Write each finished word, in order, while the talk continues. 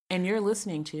And you're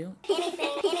listening to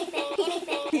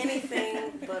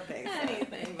Anything but basic.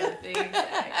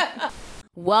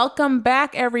 Welcome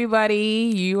back,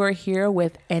 everybody. You are here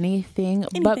with Anything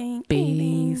But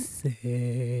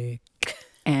Basic.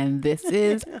 And this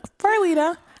is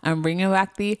Farlita. I'm bringing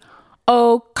back the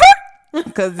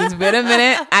because it's been a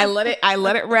minute. I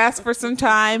let it rest for some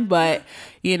time, but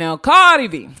you know, Cardi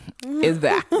B is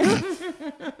back.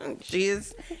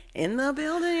 She's in the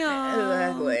building, y'all.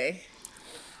 Exactly.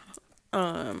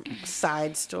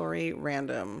 Side story,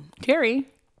 random.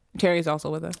 Terry's also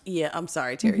with us. Yeah, I'm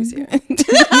sorry, Terry's here.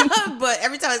 But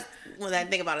every time when I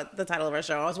think about it, the title of our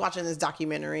show, I was watching this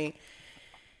documentary.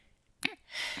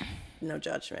 No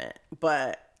judgment,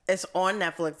 but it's on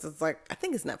Netflix. It's like, I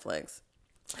think it's Netflix,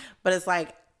 but it's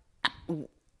like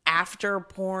after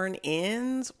porn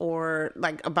ends, or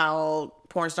like about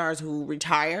porn stars who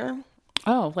retire.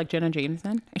 Oh, like Jenna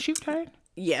Jameson. Is she retired?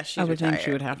 Yeah, she's I would retired. think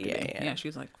she would have to be. Yeah. Yeah,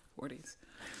 she's like 40s.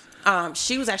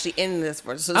 She was actually in this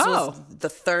one. So this was the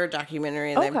third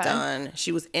documentary they've done.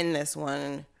 She was in this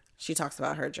one. She talks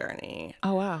about her journey.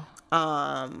 Oh, wow.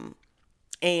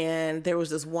 And there was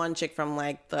this one chick from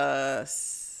like the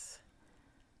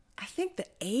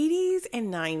 80s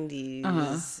and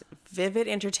 90s. Vivid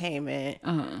Entertainment.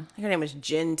 Her name is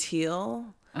Jen Teal.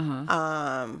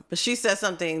 But she said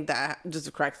something that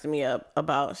just cracks me up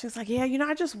about, she's like, yeah,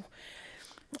 I just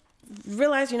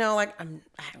realized, like I'm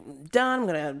done. I'm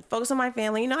gonna focus on my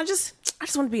family. I just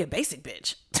want to be a basic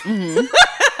bitch. And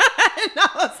I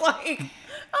was like, okay,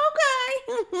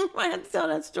 I had to tell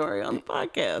that story on the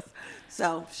podcast.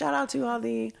 So shout out to all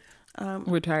the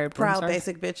retired proud porn stars.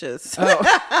 basic bitches. Oh.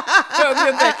 I was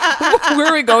gonna say, where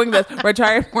are we going with this?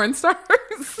 Retired porn stars?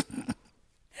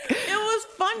 It was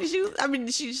funny.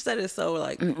 She said it so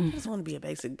like, I just want to be a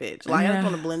basic bitch. Like, I just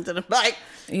want to blend to the like.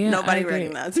 Yeah, nobody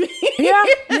recognized me. Yeah.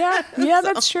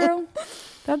 That's true.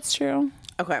 That's true.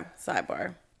 Okay,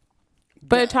 sidebar.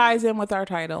 But it ties in with our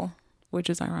title,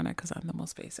 which is ironic because I'm the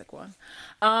most basic one.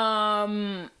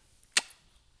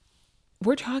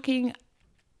 We're talking.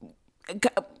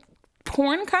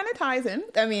 Porn kind of ties in.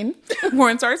 I mean,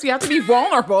 porn stars, you have to be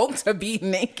vulnerable to be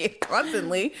naked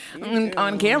constantly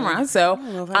on camera. So,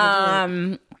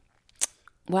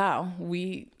 wow,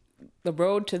 the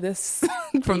road to this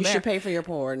from You there. should pay for your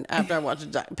porn after I watch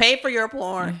it. Pay for your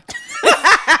porn.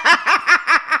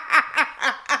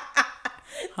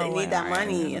 They need that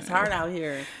money. It's hard out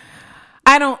here.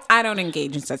 I don't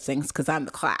engage in such things because I'm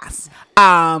the class.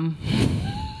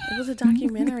 It was a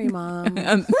documentary, Mom.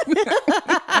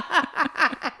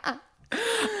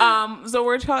 So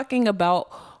we're talking about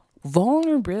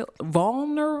vulnerability.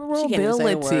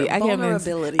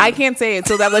 I can't say it,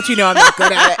 so that lets you know I'm not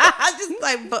good at it. I just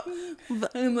like,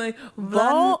 I'm like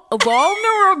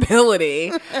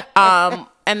vulnerability.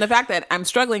 And the fact that I'm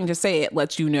struggling to say it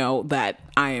lets you know that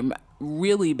I am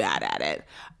really bad at it.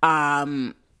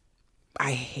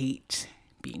 I hate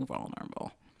being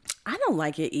vulnerable. I don't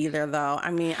like it either, though.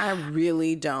 I mean, I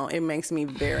really don't. It makes me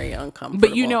very uncomfortable.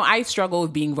 But I struggle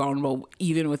with being vulnerable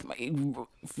even with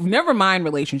never mind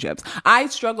relationships. I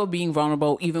struggle being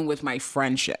vulnerable even with my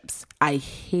friendships. I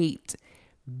hate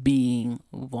being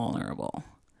vulnerable.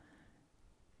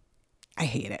 I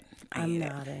hate it. I'm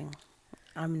nodding.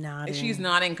 She's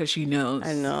nodding because she knows.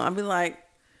 I know. I'll be like,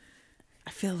 I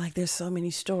feel like there's so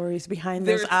many stories behind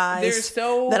those eyes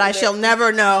that I shall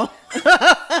never know.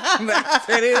 That's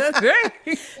right.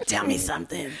 Tell me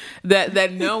something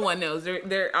that no one knows.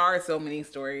 There are so many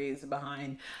stories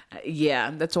behind.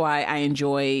 Yeah, that's why I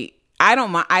enjoy. I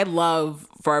don't mind. I love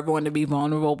for everyone to be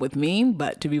vulnerable with me,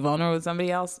 but to be vulnerable with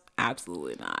somebody else,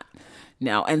 absolutely not.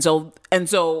 No. And so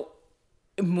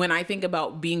when I think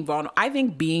about being vulnerable, I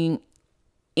think being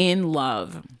in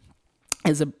love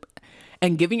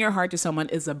and giving your heart to someone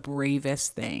is the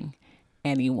bravest thing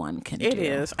anyone can do. It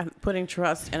is. Putting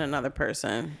trust in another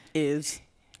person is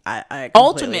I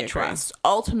ultimate agree. Trust,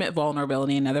 ultimate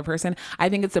vulnerability in another person. I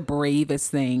think it's the bravest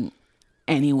thing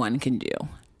anyone can do.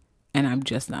 And I'm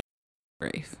just not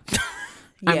brave.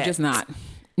 I'm just not.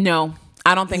 No,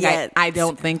 I don't think I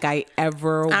don't think I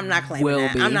ever I'm not claiming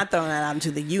that. I'm not throwing that out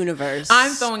into the universe.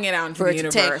 I'm throwing it out into the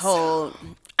universe. To take hold.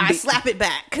 I slap it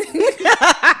back.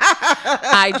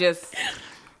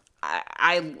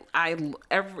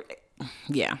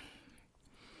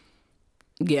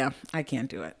 Yeah, I can't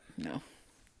do it. No.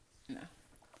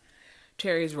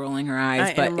 Terry's rolling her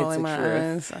eyes, but it's the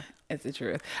truth. It's the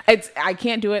truth. I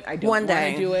can't do it. I don't want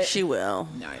to do it. She will.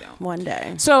 No, I don't. One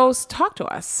day. So talk to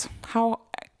us. How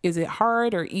is it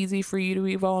hard or easy for you to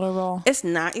be vulnerable? It's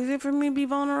not easy for me to be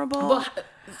vulnerable. Well,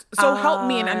 so help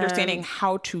me in understanding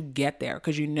how to get there,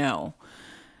 because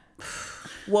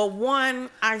Well, one,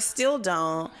 I still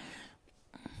don't.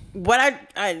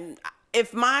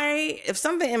 If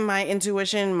something in my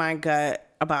intuition, my gut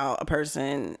about a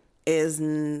person is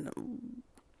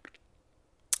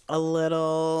a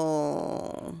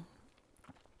little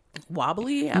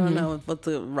wobbly, I don't know what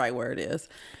the right word is.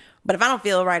 But if I don't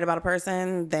feel right about a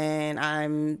person, then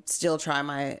I'm still trying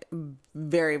my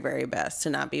very, very best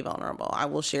to not be vulnerable. I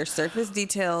will share surface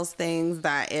details, things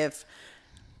that if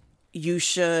you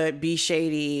should be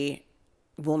shady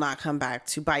will not come back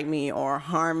to bite me or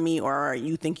harm me, or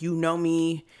you think you know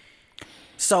me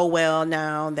so well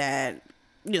now that,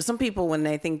 you know, some people, when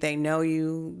they think they know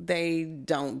you, they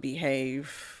don't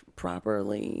behave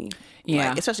properly. Yeah.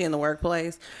 Like, especially in the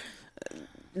workplace.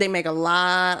 They make a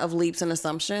lot of leaps and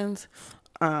assumptions.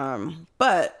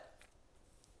 But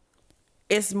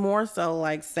it's more so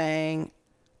like saying,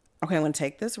 okay, I'm going to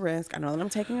take this risk. I know that I'm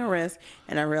taking a risk.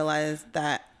 And I realize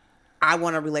that I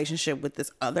want a relationship with this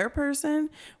other person,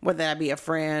 whether that be a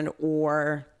friend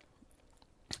or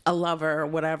a lover or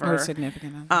whatever. Or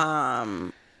significant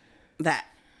other. That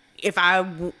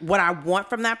what I want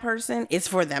from that person is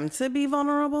for them to be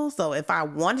vulnerable. So if I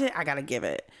want it, I got to give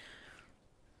it.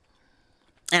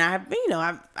 And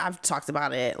I've talked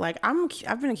about it. Like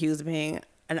I've been accused of being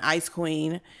an ice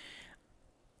queen,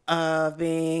 of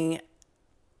being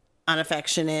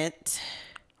unaffectionate.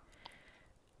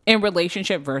 In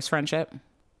relationship versus friendship?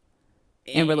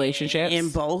 In relationships? In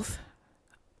both.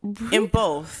 In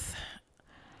both.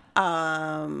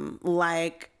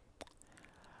 Like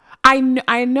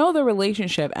I know the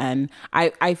relationship end.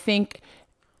 I think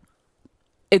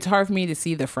it's hard for me to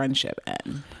see the friendship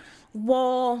end.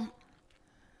 Well,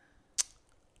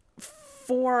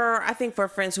 I think for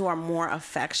friends who are more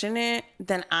affectionate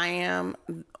than I am,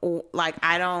 like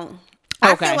I feel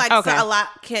like a lot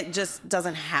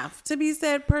doesn't have to be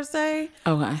said per se.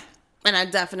 Okay. And I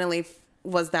definitely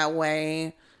was that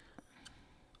way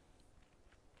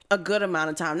a good amount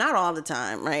of time. Not all the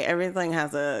time, right? Everything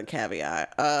has a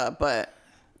caveat. But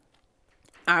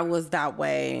I was that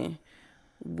way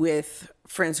with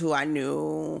friends who I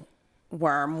knew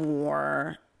were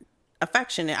more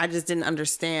affectionate. I just didn't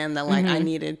understand that, like, I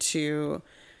needed to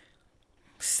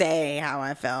say how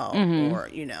I felt or,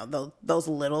 you know, those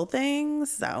little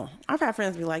things. So I've had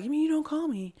friends be like, you mean you don't call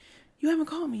me? You haven't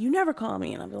called me. You never call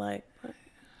me. And I'll be like,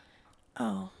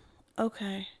 oh,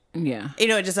 okay. Yeah. You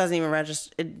know, it just doesn't even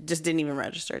register. It just didn't even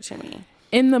register to me.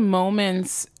 In the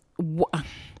moments,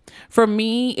 for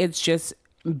me, it's just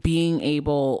being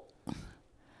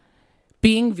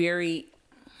very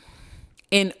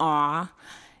in awe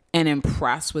and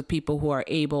impressed with people who are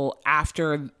able,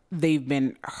 after they've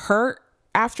been hurt,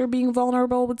 after being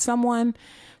vulnerable with someone,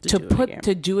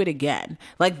 to do it again.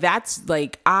 Like, that's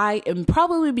like, I am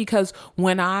probably because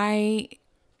when I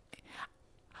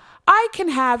can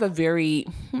have a very,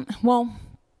 well,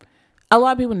 a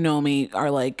lot of people know me are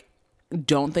like,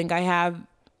 don't think I have,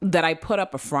 that I put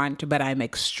up a front, but I'm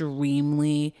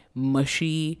extremely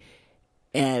mushy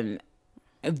and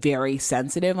very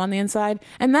sensitive on the inside.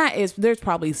 And there's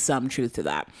probably some truth to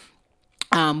that.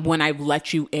 When I've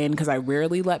let you in, because I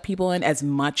rarely let people in as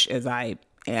much as I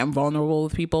am vulnerable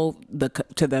with people,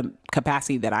 to the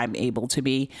capacity that I'm able to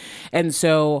be. And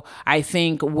so I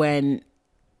think when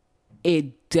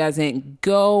it doesn't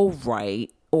go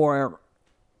right, or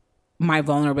my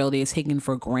vulnerability is taken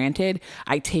for granted,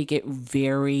 I take it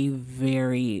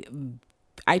really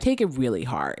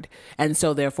hard. And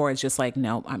so therefore it's just like,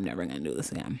 no, I'm never going to do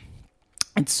this again.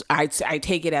 And I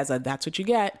take it as that's what you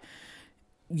get.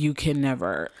 You can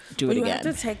never do it again. You have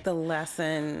to take the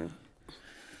lesson.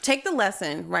 Take the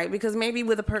lesson, right? Because maybe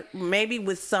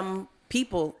with some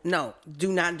people, no,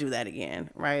 do not do that again,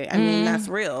 right? I mean, that's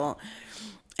real.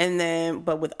 And then,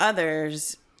 but with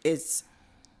others, it's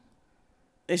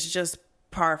just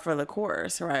par for the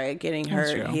course, right? Getting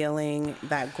hurt, healing,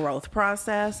 that growth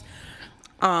process.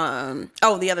 The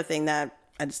other thing that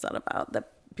I just thought about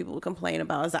that people would complain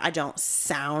about is that I don't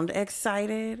sound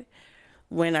excited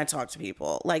when I talk to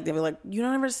people. Like, they were like, you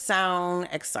don't ever sound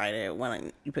excited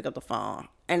when you pick up the phone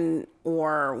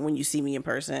or when you see me in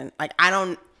person. Like,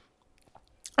 I'm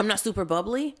not super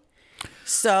bubbly.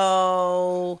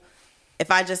 So if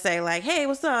I just say like, hey,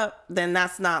 what's up? Then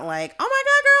that's not like, oh my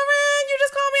God, girlfriend, you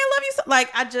just called me. I love you. Like,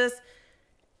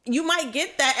 you might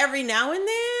get that every now and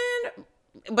then,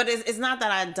 but it's not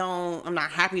that I'm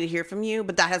not happy to hear from you,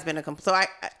 but that has been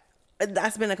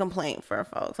that's been a complaint for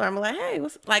folks. So I'm like, hey,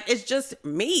 it's just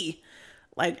me.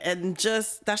 Like, and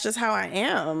that's just how I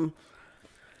am.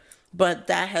 But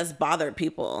that has bothered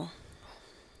people.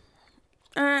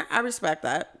 I respect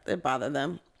that. It bothered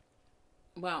them.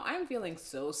 Wow, I'm feeling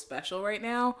so special right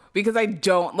now because I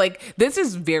don't like this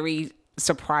is very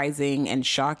surprising and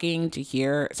shocking to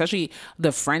hear, especially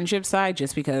the friendship side,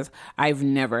 just because I've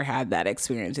never had that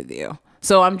experience with you.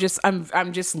 So I'm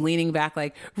just leaning back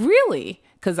like, really?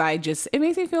 Because it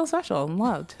makes me feel special and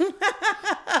loved.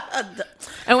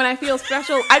 And when I feel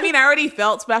special, I mean, I already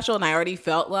felt special and I already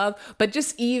felt love, but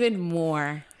just even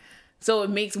more. So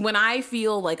it makes, when I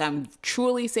feel like I'm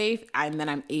truly safe, and then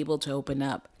I'm able to open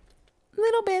up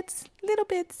little bits,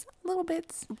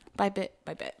 by bit,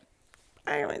 by bit.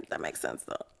 I mean, that makes sense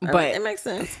though. But it makes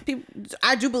sense.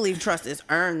 I do believe trust is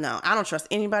earned though. I don't trust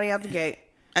anybody out the gate.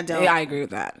 I don't. yeah, I agree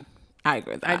with that. I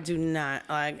do not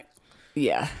like.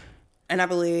 Yeah. And I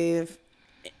believe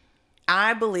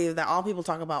that all people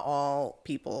talk about all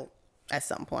people at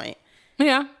some point.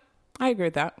 Yeah, I agree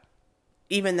with that.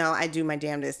 Even though I do my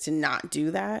damnedest to not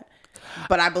do that,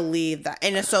 but I believe that,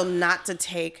 and so not to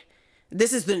take.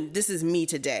 This is me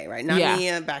today, right? Not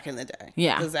me back in the day.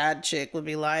 Yeah, because that chick would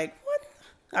be like, "What?"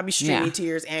 I'd be streaming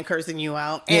tears and cursing you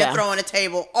out and throwing a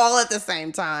table all at the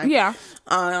same time. Yeah.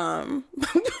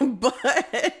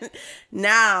 But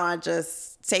now I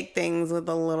just take things with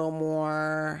a little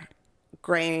more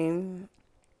grain,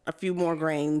 a few more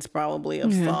grains probably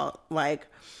of salt, like.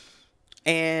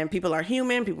 And people are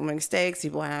human. People make mistakes.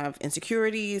 People have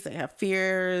insecurities. They have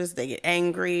fears. They get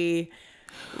angry.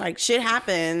 Like shit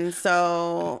happens.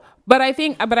 So, but I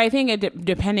think it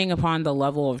depending upon the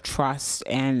level of trust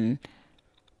and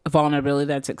vulnerability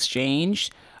that's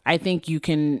exchanged, I think you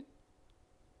can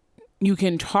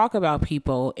talk about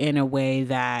people in a way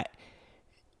that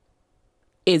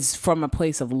is from a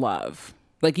place of love.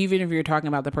 Like even if you're talking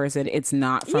about the person, it's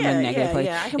not from a negative place.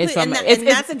 Yeah, it's from and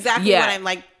that's exactly what I'm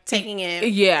like. Taking it,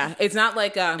 it's not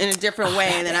like in a different way,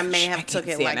 and then I may have took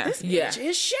it like this bitch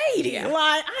is shady. Yeah.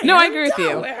 Like, I agree with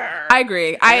you. I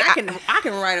agree. I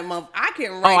can write them up. I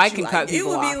can write. I can cut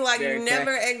people off. It would be like you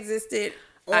never existed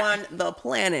on the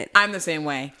planet. I'm the same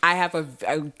way. I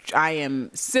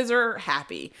am scissor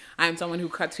happy. I'm someone who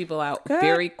cuts people out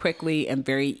very quickly and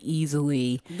very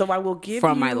easily. Though I will give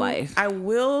from my life. I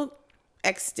will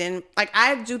extend. Like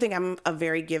I do think I'm a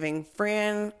very giving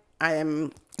friend. I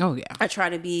am. Oh yeah. I try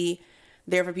to be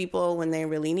there for people when they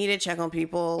really need it. Check on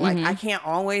people. Like I can't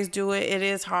always do it. It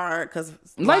is hard because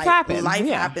life happens. Life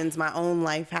happens. My own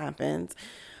life happens.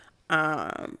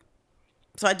 So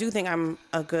I do think I'm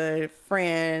a good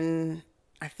friend.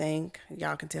 I think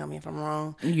y'all can tell me if I'm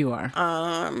wrong. You are.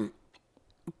 And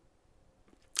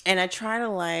I try to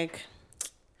like.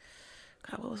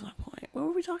 God, what was my point? What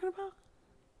were we talking about?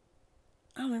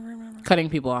 I don't even remember.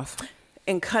 Cutting people off.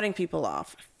 And cutting people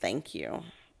off. Thank you.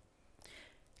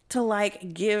 To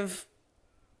like give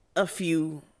a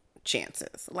few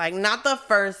chances. Like not the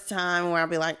first time where I'll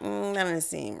be like, that doesn't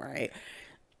seem right.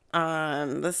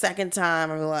 The second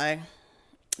time I'll be like,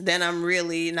 then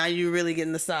now you really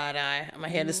getting the side eye. My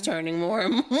head is turning more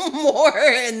and more.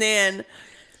 And then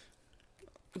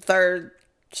third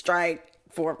strike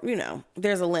for,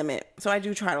 there's a limit. So I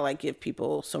do try to like give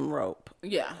people some rope.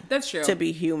 Yeah, that's true. To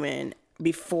be human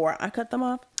before I cut them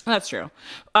off. That's true.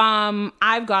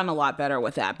 I've gotten a lot better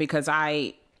with that because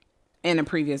in a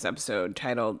previous episode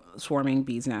titled Swarming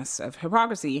Bees Nests of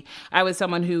Hypocrisy, I was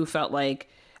someone who felt like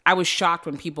I was shocked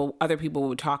when other people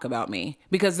would talk about me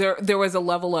because there was a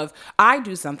level of I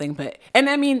do something, and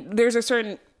I mean, there's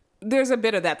a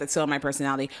bit of that's still in my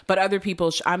personality, but other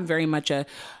people, I'm very much a,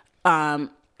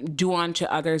 do unto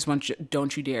others,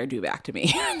 don't you dare do back to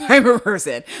me type of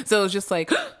person. So it's just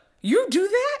like, you do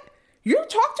that? You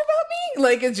talked about me?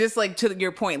 Like, it's just like to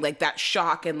your point, like that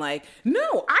shock and like,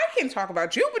 no, I can talk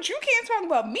about you, but you can't talk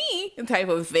about me type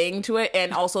of thing to it.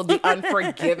 And also the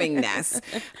unforgivingness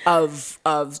of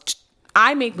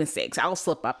I make mistakes. I'll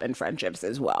slip up in friendships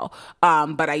as well.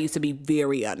 But I used to be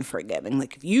very unforgiving.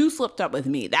 Like if you slipped up with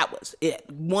me, that was it.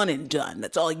 One and done.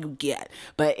 That's all you get.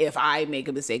 But if I make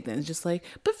a mistake, then it's just like,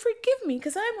 but forgive me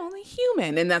because I'm only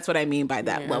human. And that's what I mean by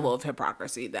that level of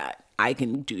hypocrisy that I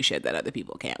can do shit that other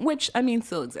people can't, which I mean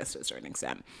still exists to a certain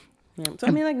extent. Yeah. So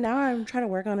I mean like now I'm trying to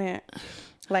work on it.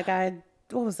 Like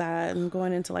what was that? I'm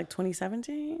going into like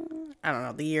 2017. I don't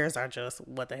know. The years are just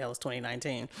what the hell is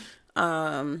 2019.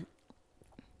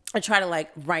 I try to like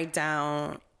write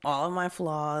down all of my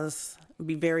flaws,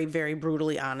 be very, very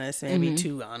brutally honest, maybe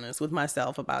too honest with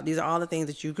myself about these are all the things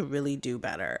that you could really do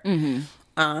better. And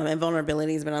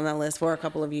vulnerability has been on that list for a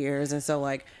couple of years. And so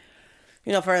like,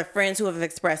 for friends who have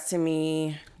expressed to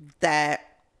me that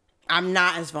I'm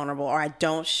not as vulnerable or I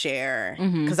don't share,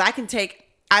 because I can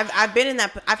I've been in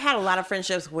that, I've had a lot of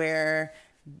friendships where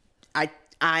I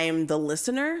am the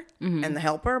listener and the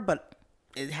helper, but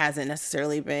it hasn't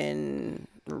necessarily been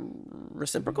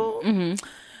reciprocal.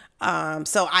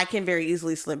 So I can very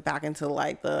easily slip back into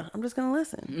like I'm just gonna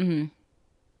listen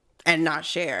and not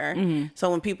share. So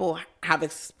when people have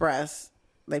expressed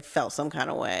they felt some kind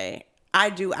of way, I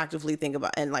do actively think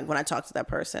about, and like when I talk to that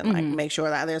person, like make sure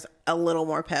that there's a little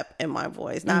more pep in my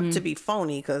voice, not to be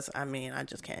phony, because I mean I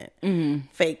just can't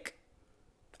fake.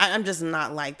 I'm just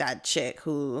not like that chick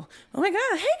who, oh my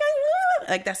God, hey guys,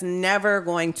 like that's never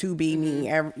going to be me.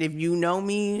 If you know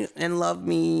me and love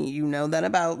me, you know that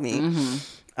about me.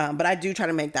 But I do try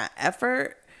to make that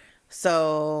effort.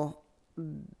 So,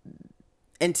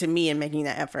 and to me, in making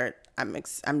that effort,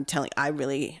 I'm telling,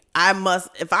 I must,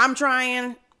 if I'm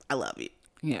trying, I love you.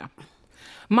 Yeah.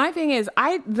 My thing is,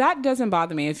 that doesn't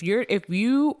bother me. If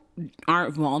you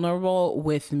aren't vulnerable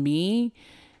with me,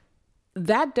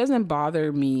 that doesn't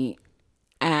bother me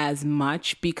as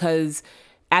much, because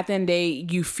at the end of the day,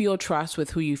 you feel trust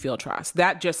with who you feel trust.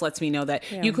 That just lets me know that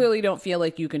you clearly don't feel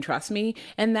like you can trust me,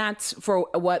 and that's for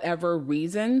whatever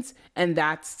reasons, and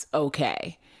that's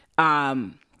okay.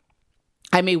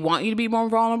 I may want you to be more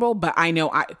vulnerable, but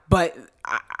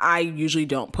I usually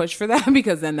don't push for that,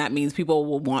 because then that means people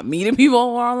will want me to be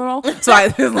more vulnerable. So I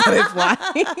just let it fly.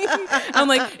 I'm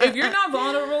like, if you're not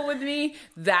vulnerable with me,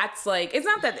 that's like, it's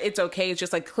not that it's okay. It's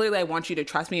just like, clearly I want you to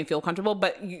trust me and feel comfortable,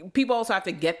 but people also have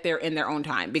to get there in their own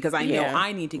time, because I know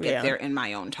I need to get there in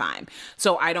my own time.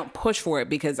 So I don't push for it,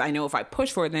 because I know if I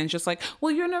push for it, then it's just like,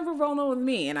 well, you're never vulnerable with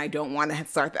me, and I don't want to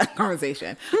start that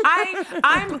conversation.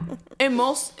 I'm in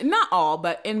most, not all,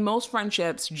 but in most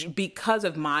friendships, because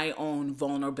of my own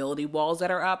vulnerability walls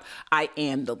that are up, I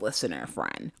am the listener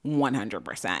friend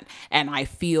 100%, and I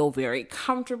feel very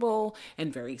comfortable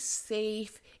and very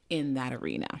safe in that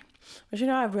arena. But you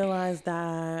know, I realized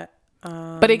that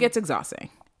but it gets exhausting.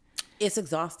 It's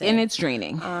exhausting and it's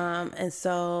draining. And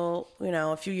so, you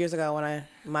know, a few years ago when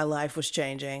my life was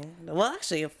changing, well,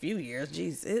 actually a few years,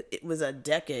 geez, it was a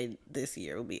decade. This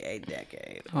year will be a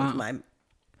decade of my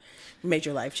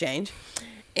major life change.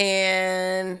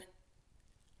 And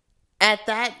at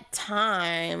that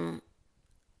time,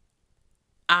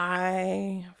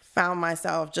 I found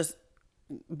myself just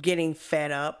getting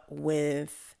fed up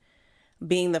with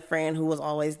being the friend who was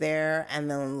always there, and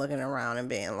then looking around and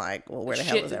being like, well, where the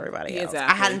hell is everybody else?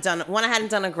 Exactly. I hadn't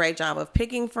done a great job of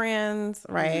picking friends,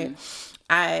 right?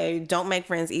 I don't make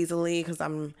friends easily, because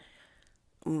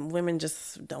women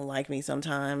just don't like me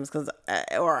sometimes,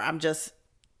 or I'm just,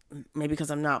 maybe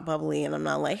because I'm not bubbly and I'm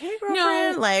not like, hey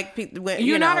girlfriend,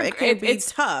 it could be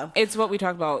tough. It's what we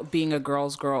talked about, being a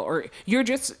girl's girl, or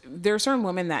there are certain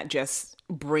women that just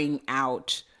bring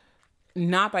out,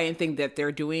 not by anything that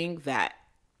they're doing, that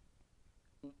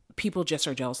people just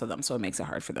are jealous of them, so it makes it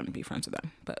hard for them to be friends with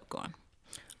them. But go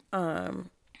on.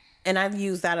 And I've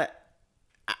used that.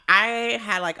 I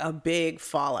had like a big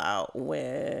fallout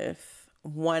with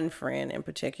one friend in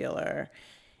particular,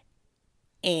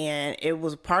 and it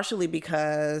was partially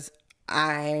because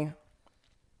I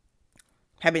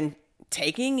have been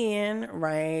taking in,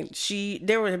 right?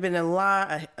 There would have been a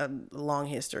long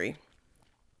history.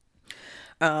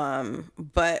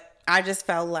 But I just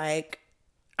felt like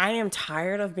I am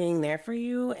tired of being there for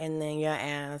you, and then your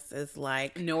ass is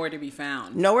like nowhere to be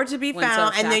found.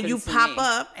 And then you pop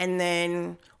up, and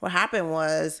then what happened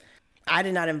was I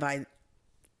did not invite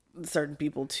certain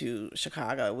people to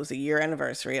Chicago. It was the year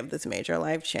anniversary of this major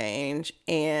life change,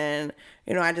 and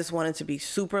you know, I just wanted to be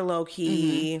super low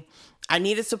key. I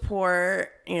needed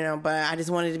support, you know, but I just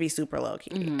wanted to be super low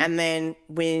key. And then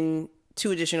when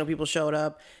 2 additional people showed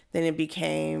up, then it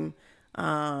became,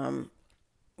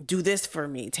 do this for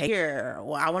me. Take here.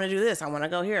 Well, I want to do this. I want to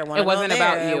go here. I want to go there. It wasn't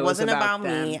about you. It wasn't about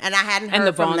me. And I hadn't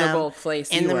heard from them. And the vulnerable place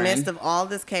in the midst of all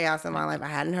this chaos in my life. I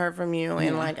hadn't heard from you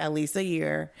in like at least a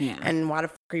year. Yeah. And why the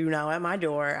fuck are you now at my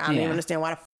door? I don't even understand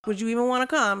why the fuck would you even want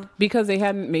to come? Because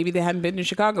maybe they hadn't been to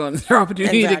Chicago, and it's their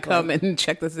opportunity to come and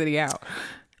check the city out.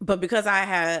 But because I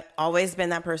had always been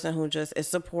that person who just is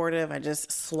supportive, I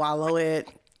just swallow it,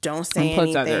 don't say anything.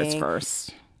 Puts others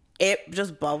first. It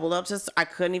just bubbled up. I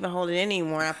couldn't even hold it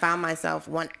anymore. I found myself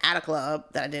at a club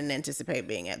that I didn't anticipate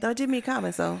being at. Though I did meet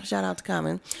Common, so shout out to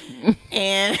Common.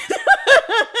 And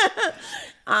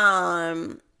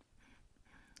I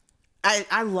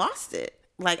lost it.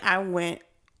 Like, I went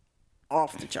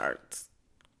off the charts.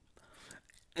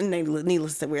 And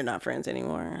needless to say, we're not friends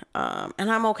anymore.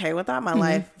 And I'm okay with that. My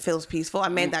life feels peaceful. I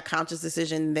made that conscious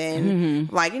decision then.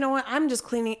 Like, you know what? I'm just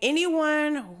cleaning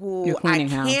anyone who I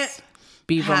can't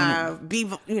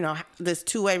this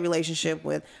two-way relationship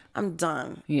with. I'm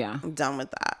done. Yeah. I'm done with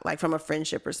that. Like, from a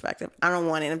friendship perspective, I don't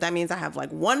want it. And if that means I have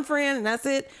like one friend and that's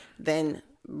it, then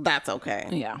that's okay.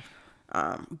 Yeah.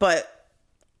 But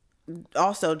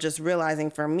also just realizing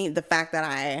for me, the fact that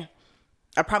I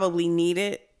probably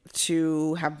needed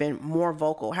to have been more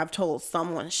vocal, have told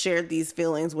someone, shared these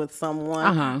feelings with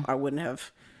someone, or wouldn't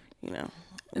have, went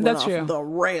That's off true. the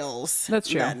rails That's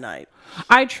true. that night.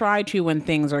 I try to, when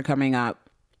things are coming up,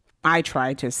 I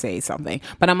try to say something.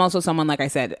 But I'm also someone, like I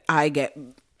said,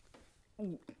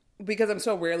 because I'm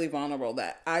so rarely vulnerable,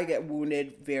 that I get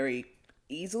wounded very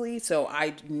easily. So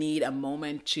I need a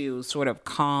moment to sort of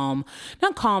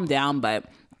not calm down, but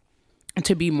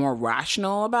to be more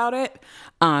rational about it,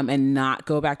 and not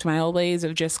go back to my old ways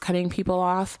of just cutting people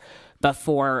off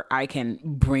before I can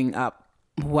bring up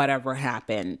whatever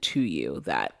happened to you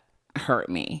that hurt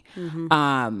me.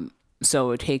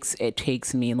 So it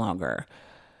takes me longer.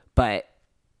 But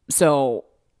so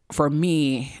for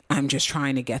me, I'm just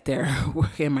trying to get there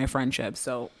in my friendship.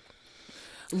 So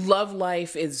love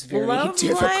life is very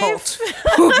difficult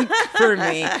for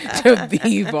me to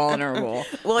be vulnerable.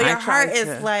 Well, your heart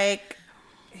is like,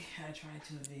 I try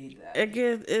to evade that.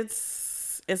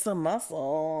 it's a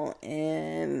muscle,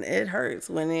 and it hurts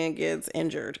when it gets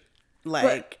injured.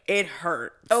 Like, it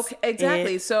hurts. Okay,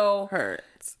 exactly. So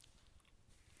hurts.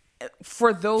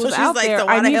 For those So she's out like, there, so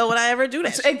why the hell would I ever do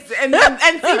that? And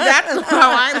see, that's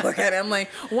how I look at it. I'm like,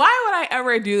 why would I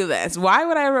ever do this? Why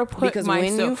would I ever put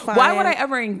myself? Why would I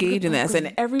ever engage in this?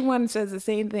 And everyone says the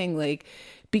same thing, like,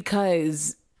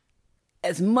 because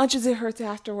as much as it hurts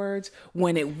afterwards,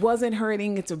 when it wasn't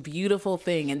hurting, it's a beautiful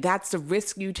thing, and that's the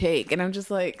risk you take. And I'm just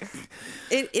like,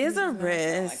 it is a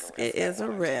risk. It is a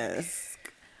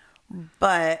risk,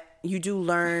 but you do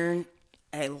learn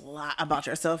a lot about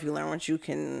yourself. You learn what you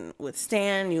can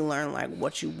withstand. You learn like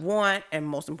what you want, and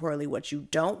most importantly, what you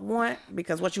don't want,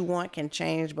 because what you want can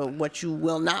change, but what you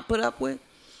will not put up with,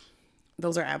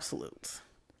 those are absolutes.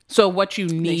 So what you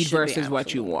need versus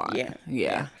what you want.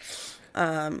 Yeah.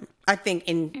 I think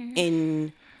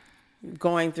in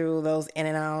going through those in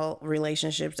and out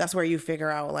relationships, that's where you figure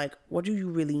out like, what do you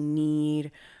really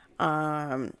need?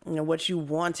 What you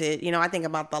wanted. I think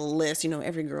about the list.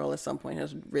 Every girl at some point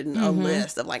has written a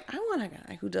list of like, I want a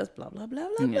guy who does blah blah blah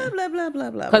blah blah blah blah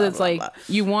blah blah. Because it's blah, like blah.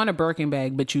 You want a Birkin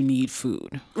bag, but you need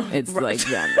food. It's like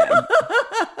that.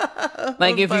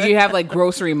 Like if you have like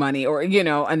grocery money or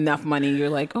enough money, you're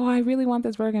like, oh, I really want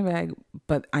this Birkin bag,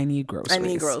 but I need groceries. I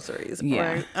need groceries.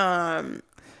 Yeah. Right?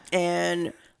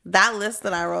 And that list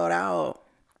that I wrote out.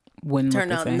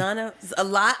 Turned out a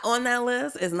lot on that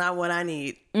list is not what I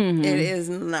need. It is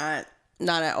not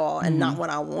at all, and not what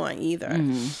I want either.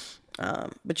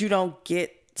 But you don't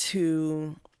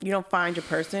find your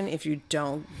person if you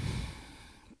don't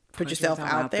put yourself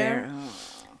out there. Oh.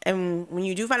 And when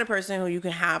you do find a person who you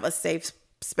can have a safe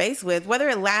space with, whether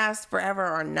it lasts forever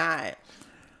or not,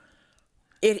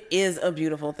 it is a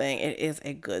beautiful thing. It is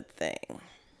a good thing.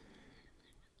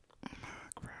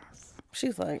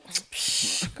 She's like,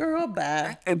 girl,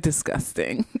 bad.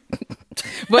 Disgusting.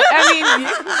 But I mean,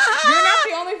 you're not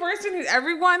the only person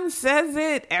everyone says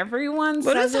it. Everyone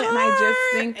says it. And I just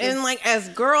think. And like, as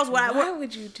girls, why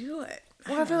would you do it?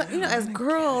 Well, I feel like, as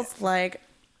girls, like,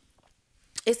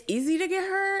 it's easy to get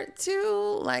hurt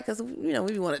too. Like, because,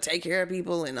 we want to take care of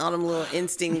people and all them little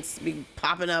instincts be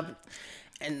popping up.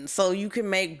 And so you can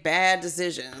make bad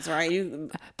decisions, right?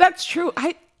 That's true.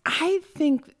 I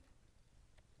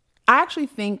actually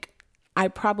think I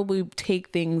probably take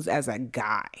things as a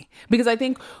guy, because I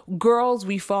think girls,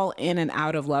 we fall in and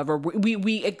out of love, or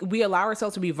we allow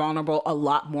ourselves to be vulnerable a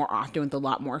lot more often with a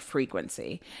lot more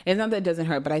frequency. It's not that it doesn't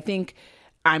hurt, but I think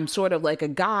I'm sort of like a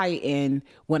guy in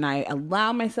when I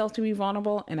allow myself to be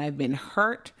vulnerable and I've been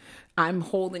hurt, I'm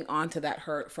holding on to that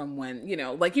hurt from when,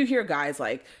 like you hear guys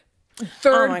like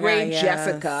third grade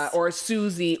Jessica or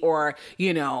Susie or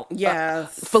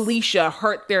Felicia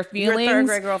hurt their feelings. Your third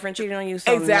grade girlfriend cheated on you,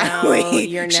 so exactly. Now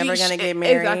you're never gonna get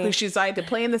married. Exactly. She decided to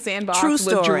play in the sandbox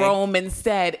with Jerome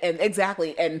instead,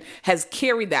 and has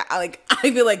carried that. I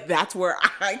feel like that's where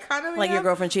I kind of like your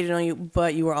girlfriend cheated on you,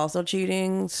 but you were also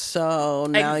cheating, so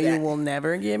now you will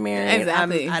never get married.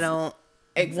 Exactly. I don't.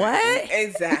 Exactly. What?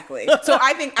 Exactly. So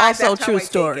I think also true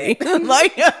story.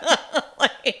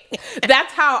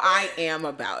 That's how I am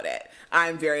about it.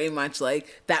 I'm very much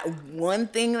like that one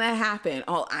thing that happened.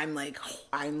 I'm like,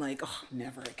 oh,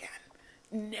 never again.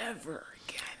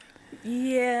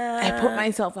 Yeah. I put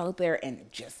myself out there and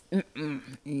just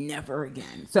never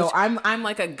again. So I'm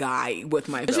like a guy with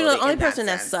my. But the only person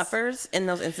that suffers in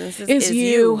those instances is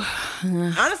you.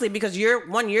 Honestly, because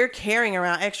you're carrying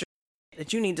around extra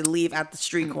that you need to leave at the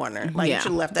street corner. Like you should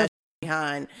have left that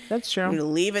behind. That's true. You need to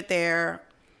leave it there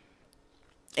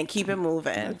and keep it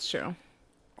moving. That's true.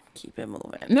 Keep it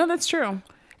moving. No, that's true.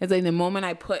 It's like the moment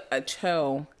I put a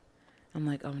toe, I'm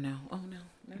like, oh no.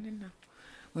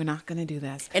 We're not going to do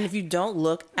that. And if you don't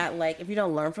look at, like, if you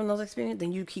don't learn from those experiences,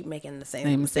 then you keep making the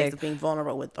same mistakes of being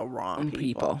vulnerable with the wrong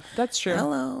people. That's true.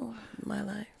 Hello, my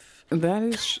life. That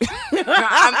is I'm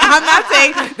not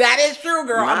saying that is true,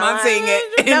 girl. I'm not saying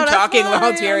it in talking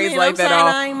about Terry's life at all.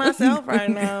 I'm myself right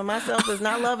now. Myself is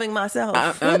not loving myself.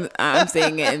 I'm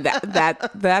saying it, and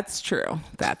that's true.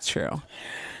 That's true.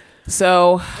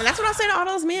 So, and that's what I say to all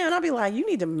those men. I'll be like, you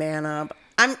need to man up.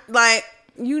 I'm like,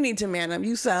 you need to man up.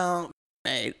 You sound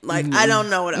like I don't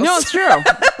know what else. No, it's true.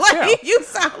 Like, you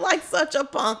sound like such a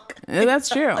punk. That's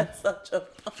true. Like such a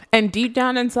punk. And deep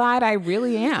down inside, I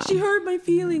really am. She hurt my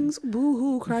feelings. Boo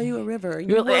hoo, cry you a river.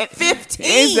 You're like 15.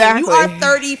 Exactly. You are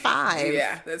 35.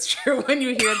 Yeah, that's true. When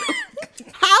you hear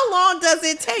how long does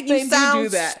it take? You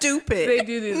sound stupid. They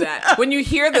do that. When you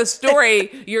hear the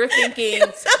story, you're thinking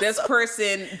this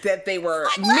person that they were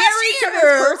like married to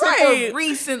this person for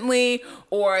recently,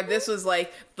 or this was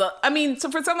like so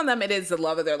for some of them it is the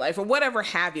love of their life or whatever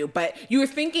have you, but you were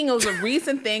thinking it was a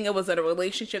recent thing. It was a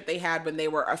relationship they had when they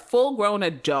were a full-grown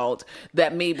adult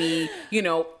that maybe,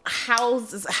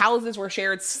 houses were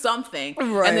shared, something.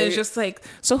 Right. And then it's just like,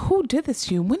 so who did this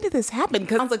to you? When did this happen?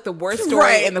 Because it sounds like the worst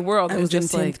story in the world. I was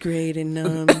just in 10th grade and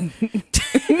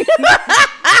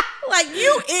like,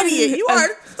 you idiot. You are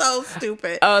so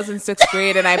stupid. I was in 6th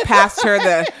grade and I passed her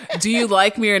the do you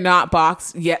like me or not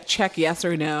box. Check yes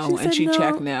or no. She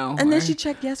checked no. And then she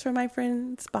checked yes for my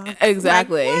friend's box.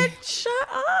 Exactly. Like, what? Shut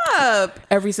up.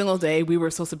 Every single day we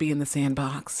were supposed to be in the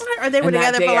sandbox. Or they were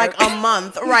together for like a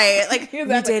month. Right. Like,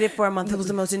 exactly. We dated for a month. It was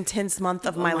the most intense month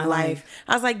of my life.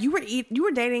 I was like, you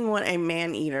were dating a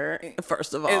man eater,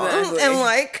 first of all. Exactly. And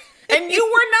like... And you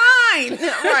were 9.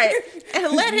 Right.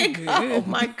 And let it go. Oh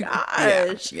my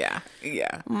gosh. Yeah.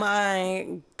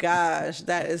 My gosh.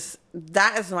 That is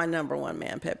my number one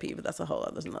man pet peeve. But that's a whole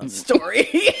other story.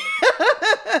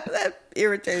 That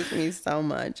irritates me so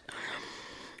much.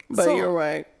 But so, you're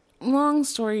right. Long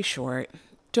story short,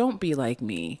 don't be like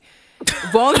me.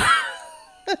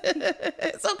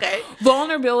 It's okay.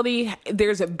 Vulnerability,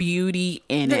 there's a beauty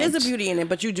in it. There is a beauty in it,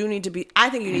 but you do need to be, I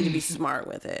think you need to be smart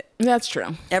with it. That's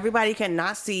true. Everybody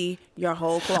cannot see your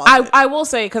whole closet. I will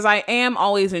say, because I am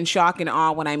always in shock and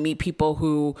awe when I meet people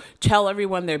who tell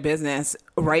everyone their business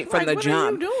right from the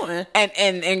jump. What are you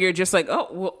doing? And you're just like,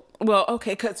 oh, well,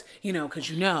 okay, because you know.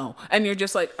 And you're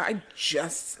just like,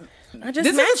 this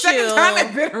is the second time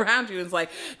I've been around you. It's like,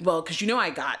 well, because I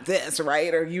got this,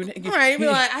 right? Or you right? You'd be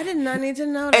like, I did not need to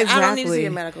know that. Exactly. I don't need to see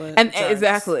a medical. And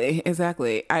exactly.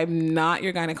 I'm not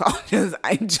your gynecologist.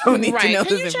 I don't need to know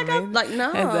this information. Like,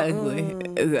 no,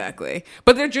 exactly.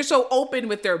 But they're just so open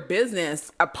with their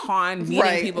business upon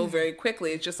meeting people very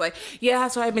quickly. It's just like, yeah.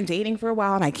 So I've been dating for a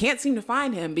while, and I can't seem to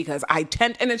find him because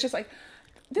and it's just like.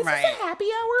 This is a happy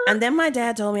hour. And then my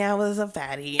dad told me I was a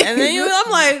fatty. And then I'm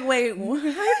like, wait, what?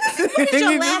 What is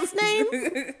your last name?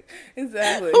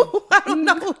 Exactly. I don't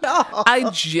know at all. I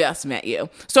just met you.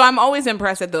 So I'm always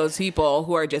impressed at those people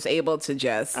who are just able to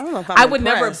just. I don't know if I'm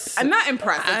not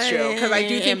impressed, it's true. Because I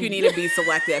do think you need to be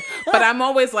selective. But I'm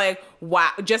always like,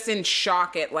 wow, just in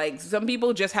shock at like, some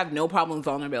people just have no problem with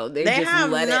vulnerability. They just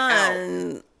let it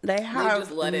out. They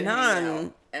just let it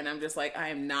out. And I'm just like, I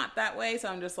am not that way. So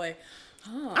I'm just like,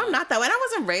 oh. I'm not that way. And I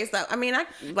wasn't raised that. I mean, I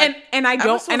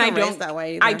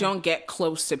don't get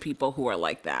close to people who are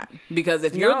like that, because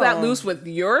if you're that loose with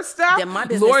your stuff, then my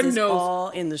business Lord is knows all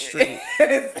in the street.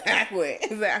 Exactly.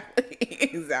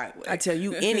 I tell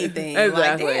you anything.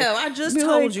 Exactly. Like, damn, I just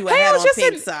told you I had on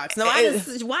pink socks. No,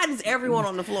 why does everyone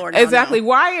on the floor now exactly know?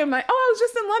 Why am I? Oh, I was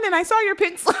just in London. I saw your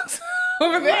pink socks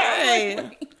over there.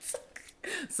 Right.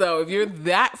 So if you're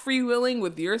that free-willing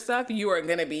with your stuff, you are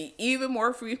going to be even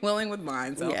more free-willing with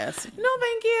mine. So yes. No,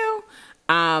 thank you.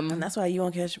 And that's why you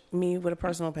won't catch me with a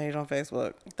personal page on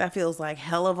Facebook. That feels like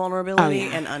hella vulnerability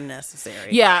and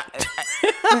unnecessary. Yeah.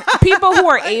 People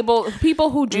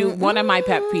who do, one of my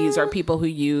pet peeves are people who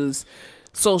use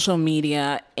social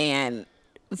media and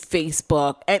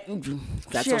Facebook and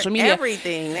social media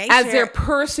everything as their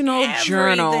personal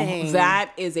journal.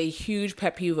 That is a huge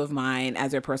pet peeve of mine,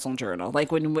 as their personal journal.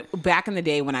 Like when back in the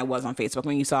day when I was on Facebook,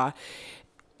 when you saw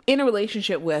in a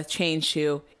relationship with change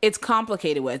to it's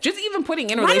complicated with, just even putting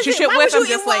in a relationship with, I'm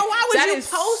just like, why would you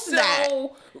post that?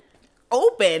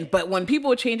 Open, but when people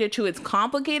would change it to it's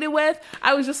complicated with,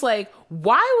 I was just like,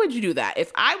 why would you do that?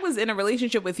 If I was in a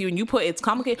relationship with you and you put it's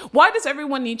complicated, why does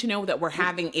everyone need to know that we're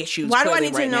having issues? Why do I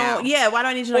need to know? Now? Yeah, why do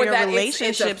I need to know your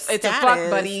relationship status? It's a fuck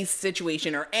buddy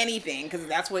situation or anything, because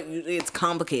that's what it's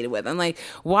complicated with. I'm like,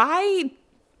 why?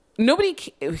 Nobody.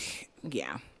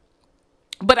 Yeah.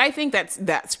 But I think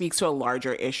that speaks to a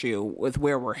larger issue with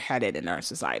where we're headed in our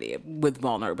society with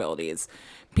vulnerabilities.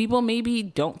 People maybe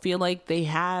don't feel like they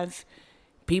have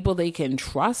people they can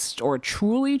trust or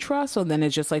truly trust. So then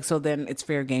it's just like, so then it's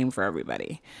fair game for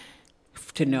everybody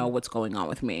to know what's going on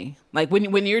with me. Like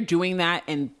when you're doing that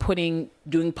and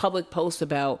doing public posts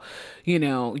about,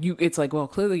 it's like, well,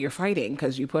 clearly you're fighting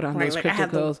because you put on those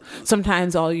crypto.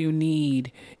 Sometimes all you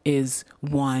need is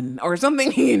one or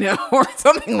something, or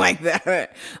something like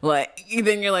that. Like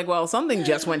then you're like, well, something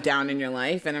just went down in your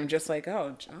life, and I'm just like,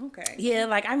 oh, okay. Yeah,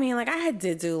 I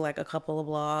did do like a couple of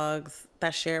blogs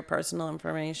that shared personal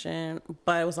information,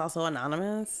 but it was also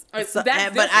anonymous. But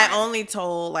I only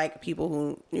told like people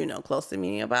who close to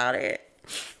me about it.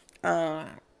 And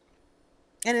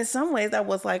in some ways that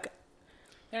was like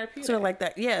therapeutic. Sort of like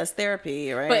that. Yeah, it's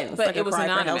therapy, right? But it was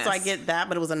anonymous. So I get that,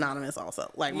 but it was anonymous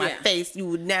also. Like my face, you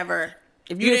would never,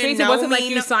 if you didn't know it wasn't me, like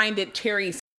you signed it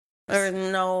Terry. There's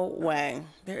no way.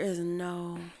 There is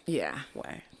no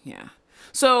way. Yeah.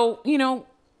 So,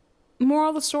 moral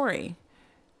of the story.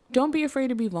 Don't be afraid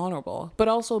to be vulnerable, but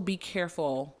also be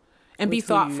careful and be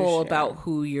thoughtful about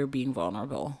who you're being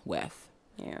vulnerable with.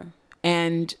 Yeah.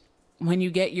 And when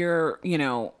you get your,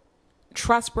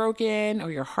 trust broken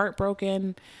or your heart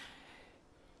broken,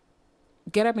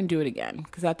 get up and do it again.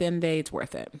 Because at the end of the day, it's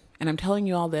worth it. And I'm telling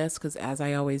you all this because, as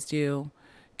I always do,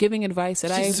 giving advice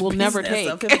that I will never take.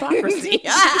 Of hypocrisy.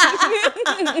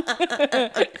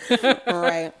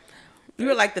 Right. You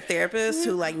were like the therapist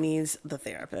who like needs the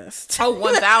therapist. Oh,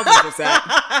 1,000%.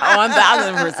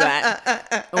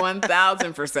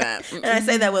 1,000%. And I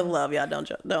say that with love, y'all.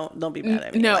 Don't be mad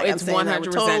at me. No, like, it's 100%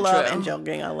 total love true. And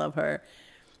joking, I love her.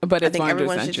 But it's I think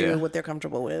everyone should true. do what they're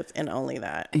comfortable with, and only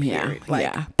that. Yeah,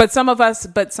 yeah. But some of us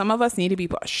need to be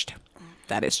pushed.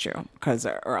 That is true,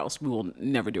 or else we will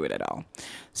never do it at all.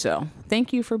 So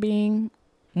thank you for being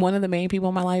one of the main people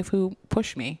in my life who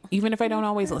push me, even if I don't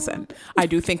always listen. I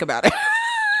do think about it.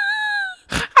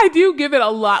 I do give it a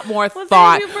lot more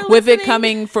thought with it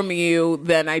coming from you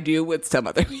than I do with some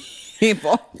other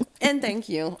people. And thank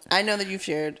you. I know that you've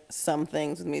shared some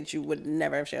things with me that you would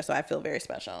never have shared, so I feel very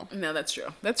special. No, that's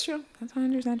true. That's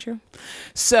 100% true.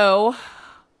 So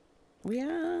we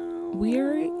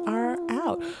are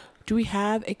out. Do we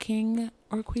have a king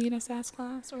or queen of Sass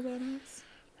Class or badass?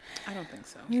 I don't think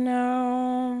so.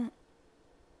 No.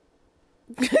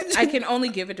 I can only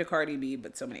give it to Cardi B,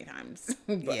 but so many times.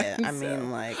 I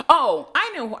mean, like... Oh,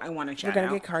 I know who I want to check out. We're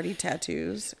going to get Cardi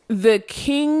tattoos. The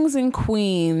kings and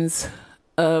queens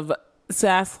of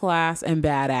Sass Class and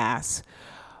Badass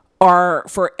are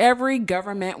for every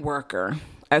government worker,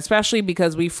 especially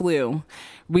because we flew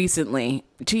recently,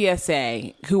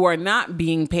 TSA, who are not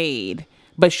being paid,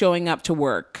 but showing up to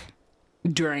work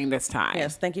during this time.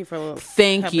 Yes, thank you for us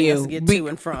get to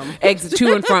and from.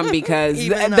 To and from, because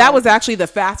that was actually the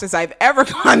fastest I've ever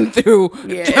gone through.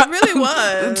 Yeah, it really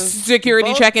was.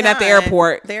 Security check-in at the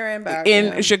airport there and back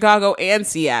in Chicago and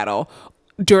Seattle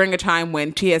during a time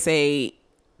when TSA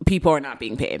people are not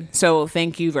being paid. So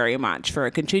thank you very much for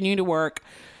continuing to work,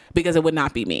 because it would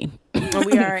not be me.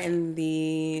 We are in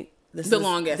the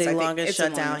longest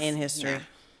shutdown in history.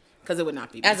 Because it would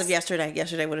not be me. As of yesterday.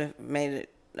 Yesterday would have made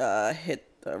it hit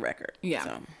the record.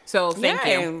 Yeah. So thank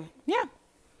you. Yeah.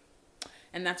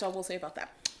 And that's all we'll say about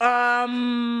that.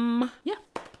 Yeah.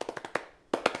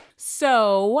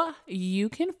 So you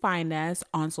can find us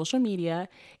on social media,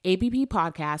 ABP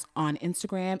Podcast on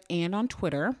Instagram and on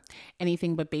Twitter,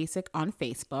 Anything But Basic on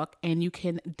Facebook, and you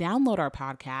can download our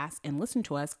podcast and listen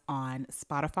to us on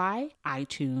Spotify,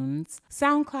 iTunes,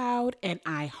 SoundCloud, and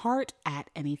iHeart at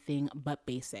Anything But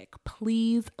Basic.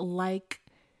 Please like,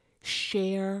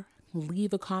 share,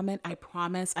 leave a comment. I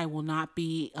promise I will not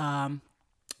be,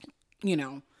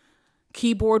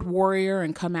 keyboard warrior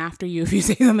and come after you if you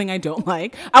say something I don't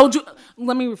like.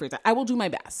 Let me rephrase that. I will do my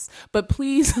best, but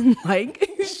please like,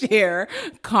 share,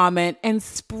 comment, and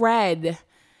spread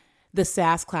the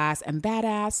Sass Class and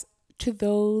Badass to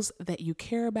those that you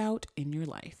care about in your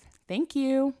life. Thank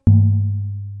you.